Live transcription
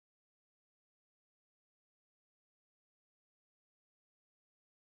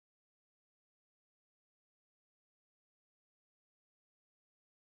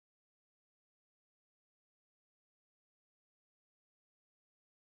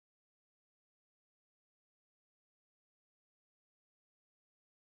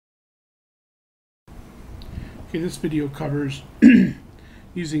Okay, this video covers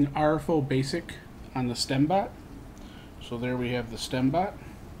using RFO BASIC on the STEMbot. So there we have the STEMbot,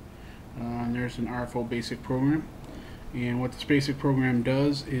 and there's an RFO BASIC program. And what this basic program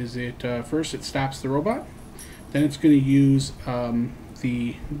does is first it stops the robot, then it's going to use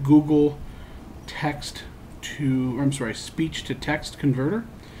the Google speech to text converter,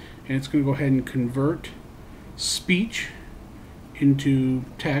 and it's going to go ahead and convert speech into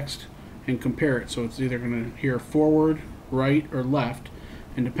text and compare it. So it's either going to hear forward, right, or left,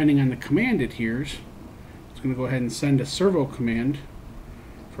 and depending on the command it hears, it's going to go ahead and send a servo command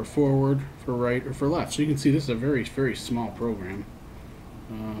for forward, for right, or for left. So you can see this is a very, very small program,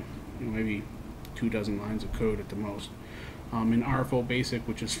 maybe 24 lines of code at the most, in RFO BASIC,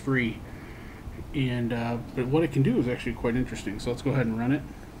 which is free. And but what it can do is actually quite interesting. So let's go ahead and run it.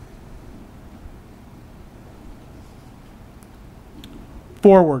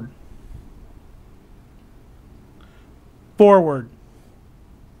 Forward, forward,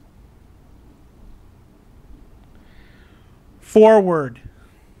 forward,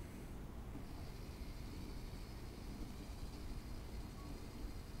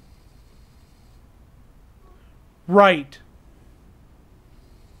 right,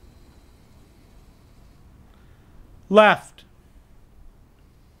 left,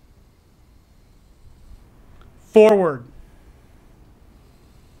 forward,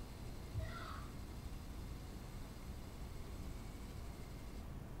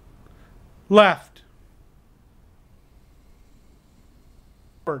 left,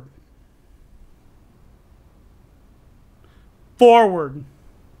 forward, forward,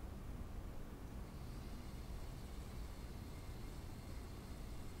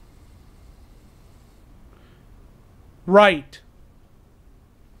 right,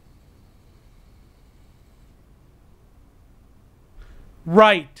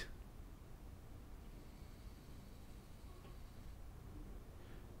 right,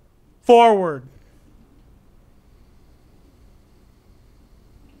 forward,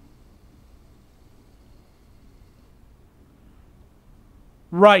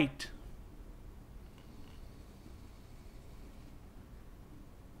 right,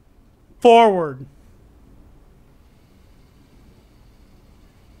 forward,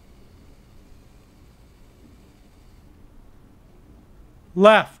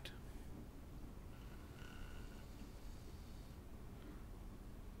 left,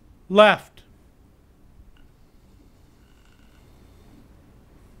 left,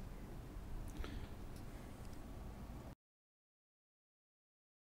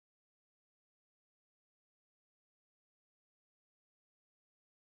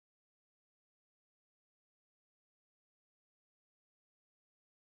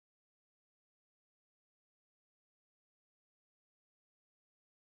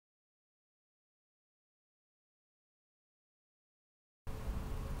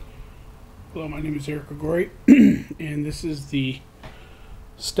 Hello, my name is Eric Grigori, and this is the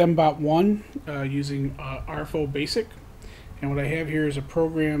STEMbot1 using RFO BASIC. And what I have here is a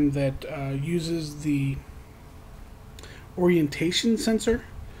program that uses the orientation sensor.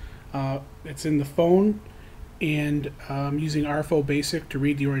 It's in the phone, and using RFO BASIC to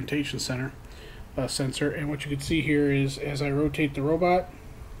read the orientation sensor. And what you can see here is as I rotate the robot,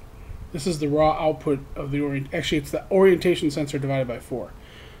 this is the raw output of the actually it's the orientation sensor divided by 4.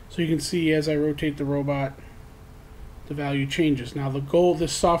 So you can see as I rotate the robot, the value changes. Now the goal,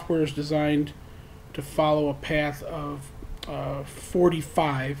 this software is designed to follow a path of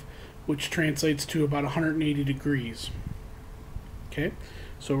 45, which translates to about 180 degrees. Okay,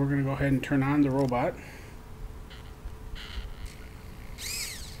 so we're going to go ahead and turn on the robot.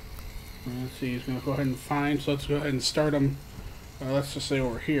 Let's see, he's going to go ahead and find, so let's go ahead and start him, let's just say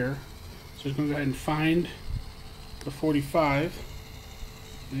over here. So he's going to go ahead and find the 45.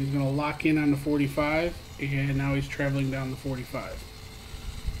 And he's going to lock in on the 45, and now he's traveling down the 45.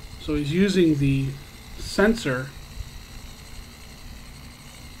 So he's using the sensor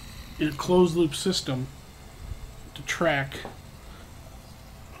in a closed loop system to track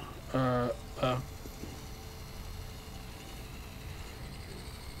an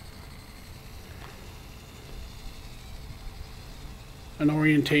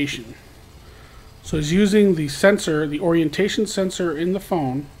orientation. So he's using the sensor, the orientation sensor in the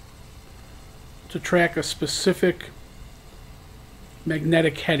phone, to track a specific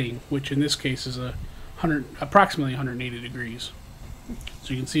magnetic heading, which in this case is approximately 180 degrees.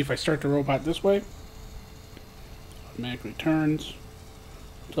 So you can see if I start the robot this way, automatically turns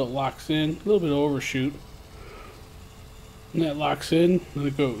until it locks in, a little bit of overshoot, and that locks in, and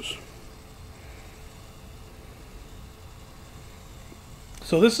it goes.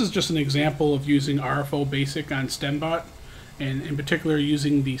 So this is just an example of using RFO BASIC on STEMbot, and in particular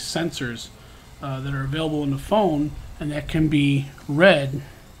using the sensors that are available in the phone and that can be read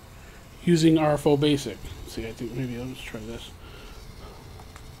using RFO BASIC. Let's see, I think maybe I'll just try this.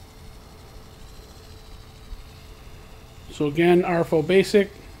 So again, RFO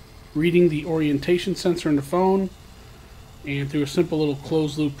BASIC, reading the orientation sensor in the phone, and through a simple little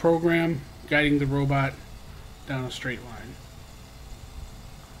closed loop program, guiding the robot down a straight line.